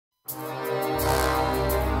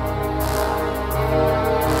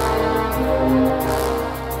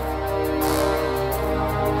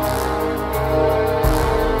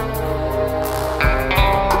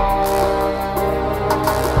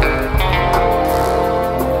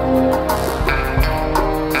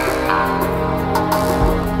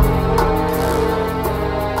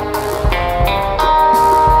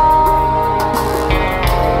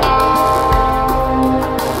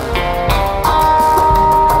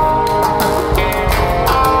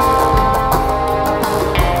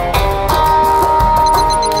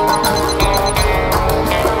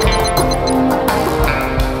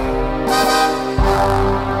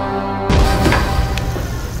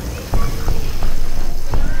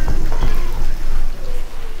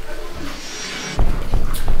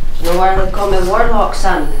why they call me Warlock,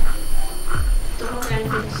 son? Don't have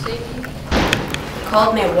anything to say. They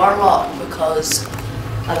called me Warlock because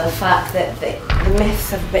of the fact that the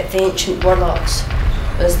myth of the ancient warlocks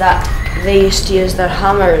was that they used to use their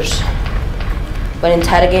hammers when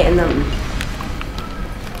interrogating them.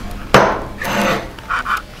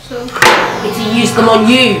 So? Did he use them on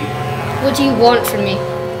you? What do you want from me?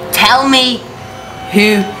 Tell me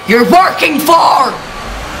who you're working for!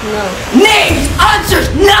 No. Names! Answers!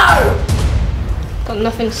 No! Got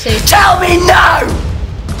nothing to say. Tell me no!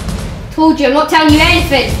 Told you, I'm not telling you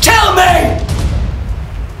anything. Tell me!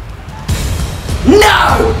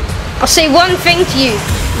 No! I'll say one thing to you.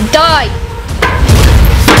 Die!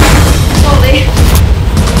 Slowly.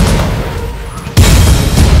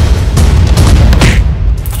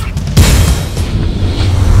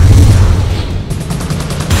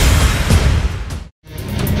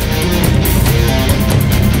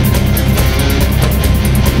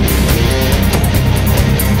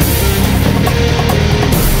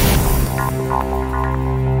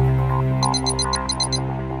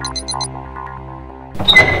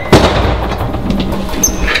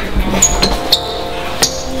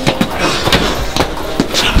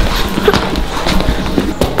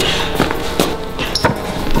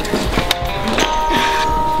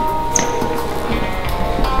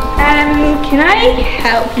 Can I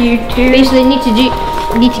help you to Basically, need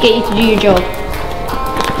to get you to do your job.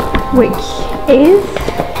 which is?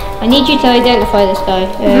 I need you to identify this guy.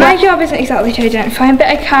 My job isn't exactly to identify him, but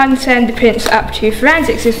I can send the prints up to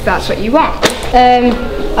forensics if that's what you want.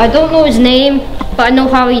 I don't know his name, but I know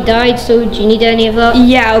how he died, so do you need any of that?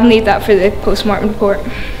 Yeah, I'll need that for the post-mortem report.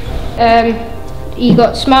 He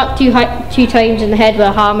got smacked two times in the head with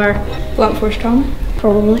a hammer. Blunt force trauma?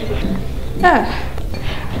 Probably.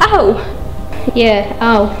 Ow! Yeah,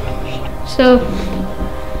 ow. So,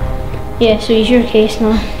 yeah, so he's your case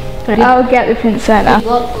now. I'll get the print sent up.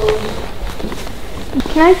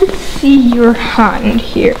 Can I just see your hand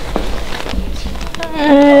here?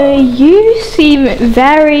 You seem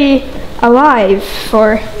very alive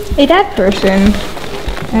for a dead person.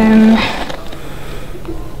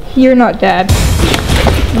 You're not dead.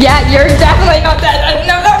 Yeah, you're definitely not dead.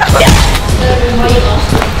 No.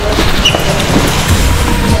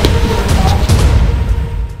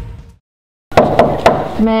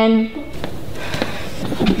 Man.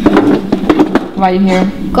 Why are you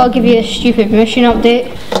here? Gotta give you a stupid mission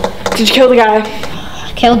update. Did you kill the guy?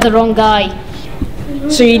 I killed the wrong guy.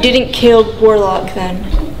 So you didn't kill Warlock then?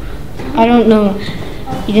 I don't know.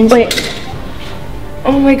 You didn't. Wait.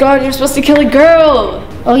 Oh my god, you're supposed to kill a girl!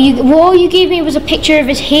 All you gave me was a picture of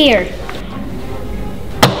his hair.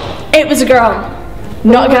 It was a girl,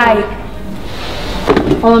 not a guy.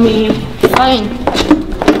 Follow me. Fine.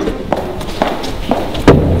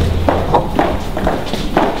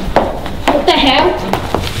 What the hell?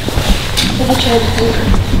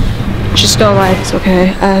 She's still alive, it's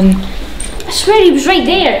okay. I swear he was right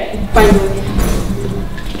there. Finally.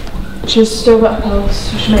 She's still got a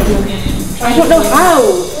pulse, so she might be okay. I don't know how.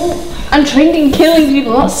 I'm trained in killing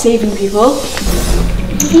people, not saving people.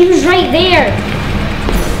 He was right there.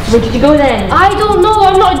 Where did you go then? I don't know,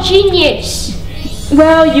 I'm not a genius.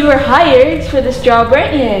 Well, you were hired for this job,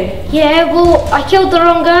 weren't you? Yeah, well, I killed the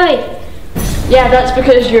wrong guy. Yeah, that's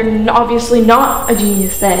because you're obviously not a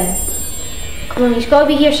genius then. Come on, he's gotta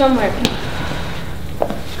be here somewhere.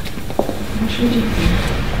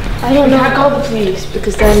 I don't know. I call the police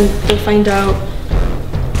because then they'll find out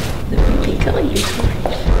that we've been killing you.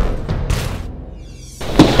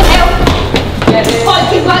 Help! Get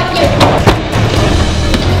back here!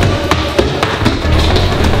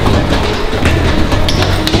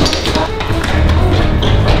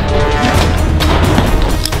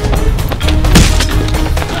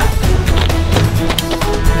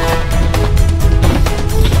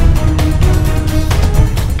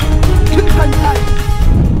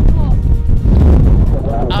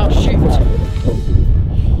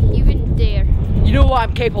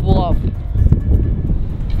 I'm capable of.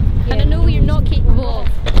 And I know you're not capable of.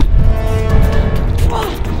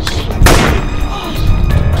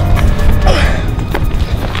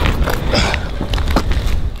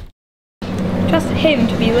 Trusted him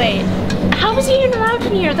to be late. How is he even allowed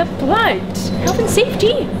in here? The blood! Health and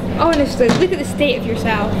safety! Honestly, look at the state of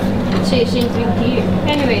yourself. Say the same thing to you.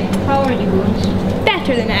 Anyway, how are you going?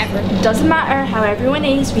 Better than ever. Doesn't matter how everyone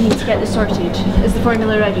is, we need to get this sorted. Is the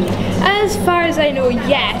formula ready? As far as I know,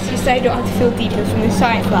 yes, you said I don't have the full details from the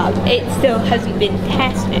science lab. It still hasn't been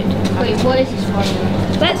tested. Wait, what is this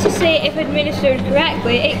formula? Let's just say if administered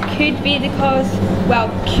correctly, it could be the cause, well,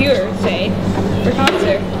 cure, say, for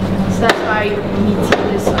cancer. So that's why we need to do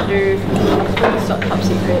this under top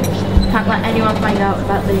secret. Can't let anyone find out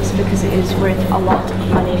about this because it is worth a lot of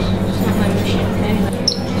money.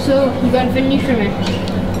 So, you got anything new for me?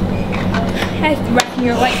 I reckon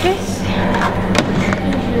you'll like this.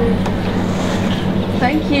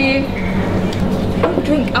 Thank you. Don't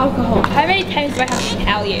drink alcohol. How many times do I have to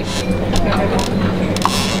tell you?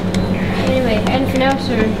 Anyway, anything else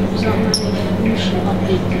or is that my mission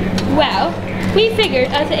update? Well, we figured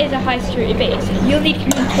as it is a high security base, you'll need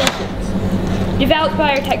communications developed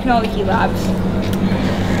by our technology labs.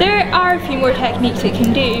 There are a few more techniques it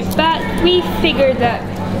can do, but we figured that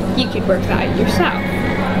you could work that out yourself.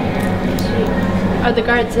 Are the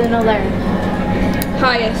guards in alert?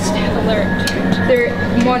 Highest alert. They're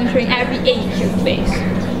monitoring every inch of the base.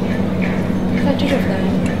 What's that of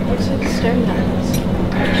them? What's it staring at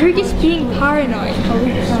us? You're just being paranoid.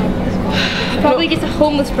 Probably just a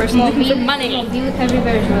homeless person looking for money. We look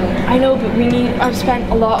everywhere as well. I know, but I've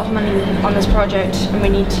spent a lot of money on this project and we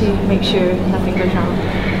need to make sure nothing goes wrong.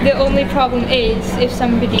 The only problem is if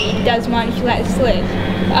somebody does manage to let it slip.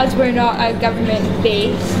 As we're not a government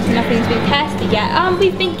base, nothing's been tested yet, and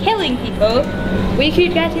we've been killing people, we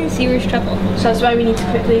could get in serious trouble. So that's why we need to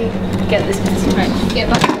quickly get this message right. Get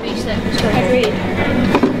back to the base then. Agreed.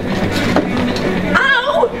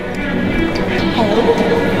 Ow!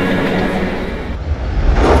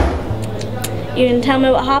 You gonna tell me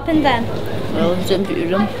what happened then? Well, I was in the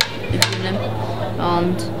room,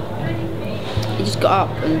 and he just got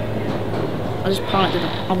up and I just panicked and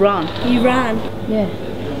I ran. You ran. Yeah.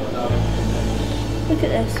 Look at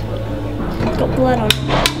this. It's got blood on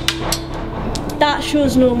it. That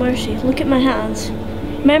shows no mercy. Look at my hands.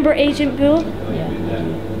 Remember Agent Bull? Yeah.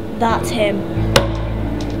 That's him.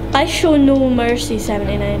 I show no mercy,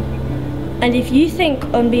 79. And if you think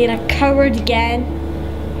I'm being a coward again,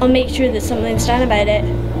 I'll make sure that something's done about it.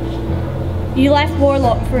 You left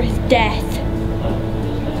Warlock for his death.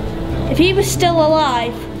 If he was still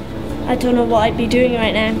alive, I don't know what I'd be doing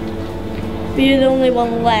right now. But you're the only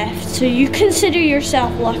one left, so you consider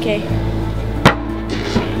yourself lucky.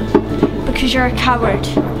 Because you're a coward.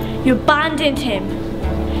 You abandoned him.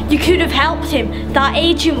 You could have helped him. That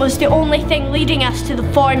agent was the only thing leading us to the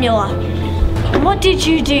formula. And what did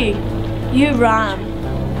you do? You ran.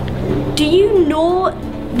 Do you know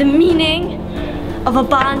the meaning of a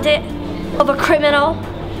bandit, of a criminal,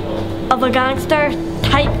 of a gangster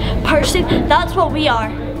type person? That's what we are.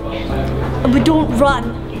 And we don't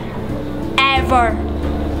run. Ever.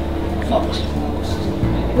 Fox.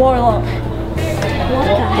 Warlock. What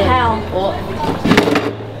the hell? What?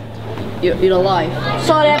 You're alive.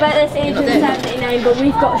 Sorry about this, Agent 79, but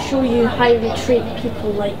we've got to show you how we treat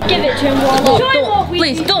people like you. Give it to him, Warlock. Don't,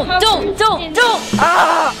 please, don't.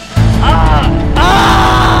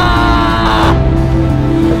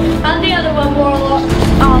 And the other one, Warlock.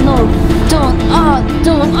 Oh no, don't.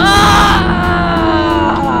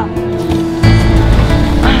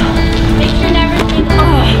 Make sure never see the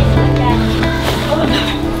again.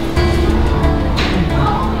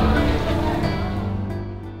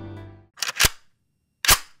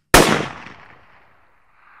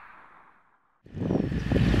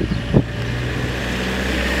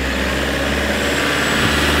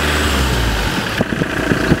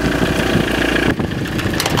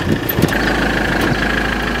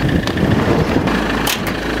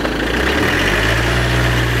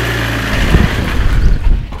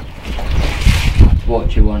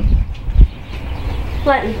 What you want?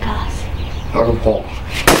 Let me pass. Or what?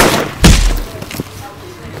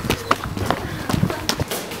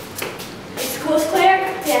 Is the coast clear?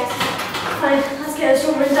 Yes. Fine, let's get this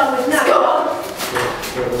over and done with now.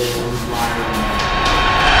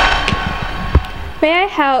 May I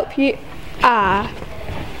help you? By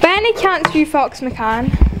any chance you Fox McCann?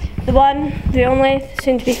 The one, the only,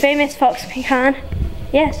 soon to be famous Fox McCann.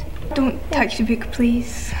 Yes. Don't touch the book,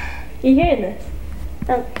 please. You hearing this?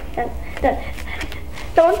 Don't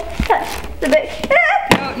touch the book.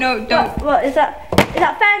 No, don't. What is that? Is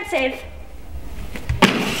that offensive?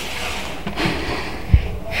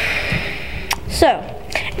 So,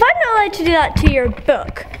 if I'm not allowed to do that to your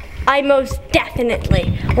book, I most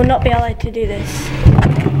definitely will not be allowed to do this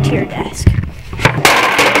to your desk.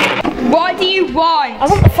 What do you want? I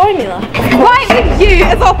want the formula. Why would you,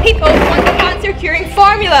 of all people, want the cancer curing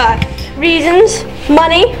formula? Reasons,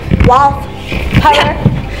 money, wealth, power.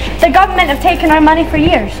 The government have taken our money for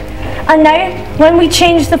years. And now, when we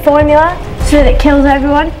change the formula so that it kills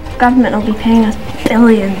everyone, the government will be paying us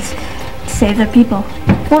billions to save their people,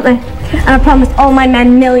 won't they? And I promised all my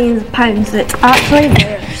men millions of pounds that's actually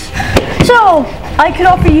theirs. So, I could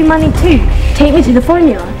offer you money too. Take me to the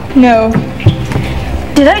formula. No.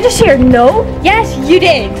 Did I just hear no? Yes, you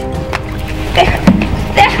did.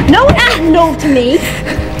 No, no to me.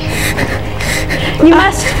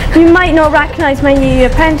 You might not recognise my new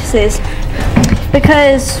apprentices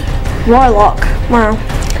because Warlock, well,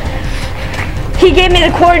 he gave me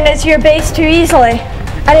the coordinates to your base too easily,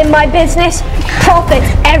 and in my business,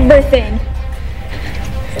 profit's everything.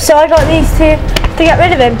 So I got these two to get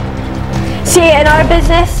rid of him. See, in our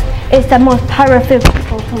business, it's the most powerful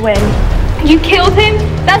people to win. You killed him?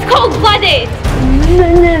 That's cold blooded.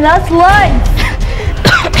 No, that's life.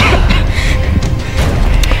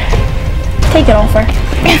 Take it, offer.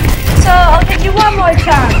 So I'll give you one more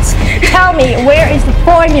chance. Tell me, where is the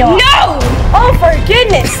formula? No! Oh, for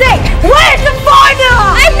goodness sake! Where's the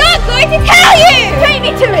formula? I'm not going to tell you! Take me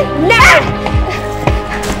to it now!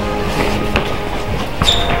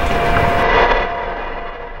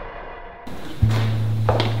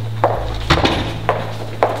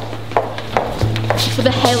 What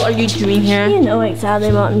the hell are you doing here? You know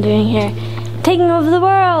exactly what I'm doing here. Taking over the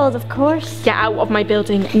world, of course. Get out of my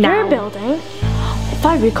building now. Your building? If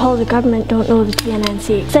I recall, the government don't know the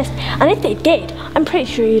TNNC exists, and if they did, I'm pretty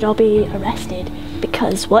sure you'd all be arrested.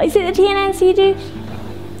 Because what is it the TNNC do?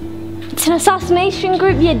 It's an assassination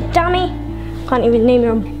group, you dummy. Can't even name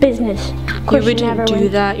your own business. Of course You wouldn't never do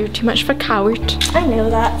win. that. You're too much of a coward. I know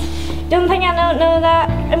that. Don't think I don't know that.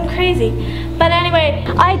 I'm crazy. But anyway,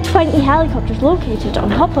 I had 20 helicopters located on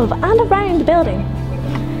top of and around the building.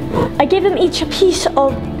 I gave them each a piece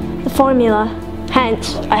of the formula.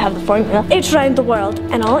 Hence, I have the formula. It's around the world,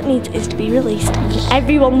 and all it needs is to be released. And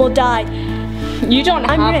everyone will die. You don't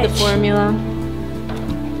I'm have the rich. formula.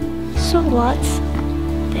 So what's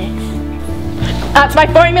this? That's my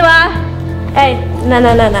formula. Hey, no.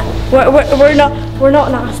 We're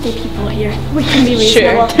not nasty people here. We can be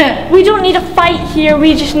reasonable. Sure. We don't need a fight here.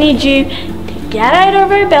 We just need you to get out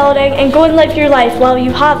of our building and go and live your life while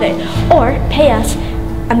you have it, or pay us,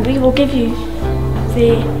 and we will give you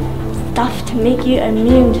the stuff to make you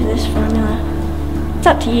immune to this formula. It's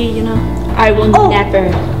up to you, you know. I will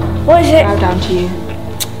never What is it? bow down to you.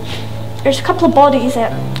 There's a couple of bodies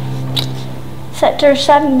at Sector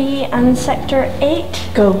 7B and Sector 8.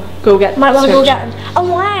 Go get. Might want to go search. get them. And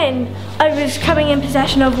when I was coming in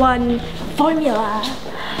possession of one formula,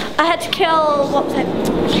 I had to kill, what was it?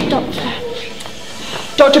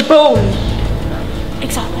 Dr. Bone.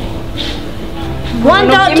 Exactly. One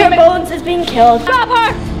Dr. Bones has been killed. Stop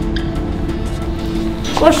her!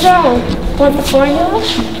 What's wrong? Want the formula?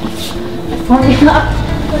 The formula?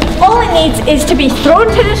 All it needs is to be thrown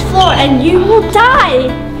to this floor and you will die.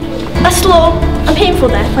 A slow and painful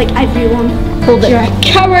death like everyone. Hold it. You're a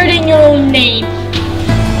coward in your own name.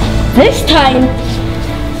 This time,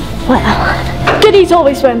 well, goodies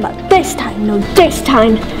always win, but this time, no, this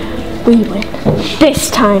time, we win. This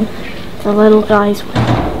time, the little guys win.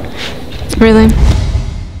 Really?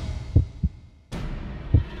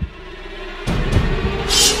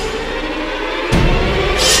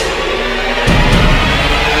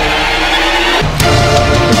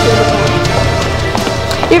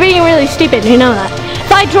 You're being really stupid, you know that.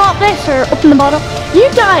 If I drop this or open the bottle, you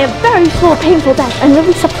die a very slow, painful death and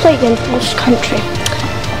release a plague into this country.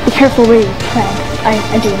 Be careful where you tread.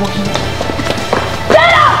 I do want you.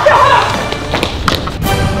 Get up!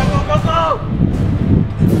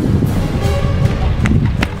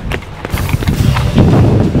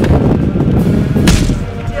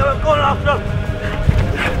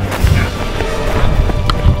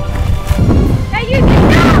 Hey, you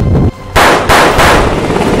get down!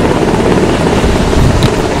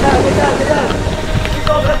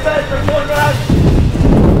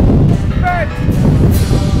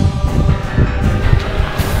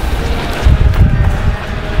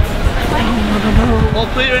 All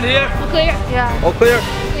clear in here? All clear? Yeah. All clear?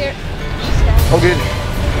 Clear. All good.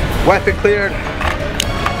 Weapon cleared.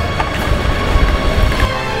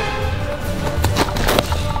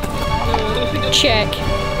 Check.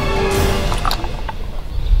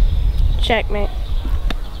 Checkmate.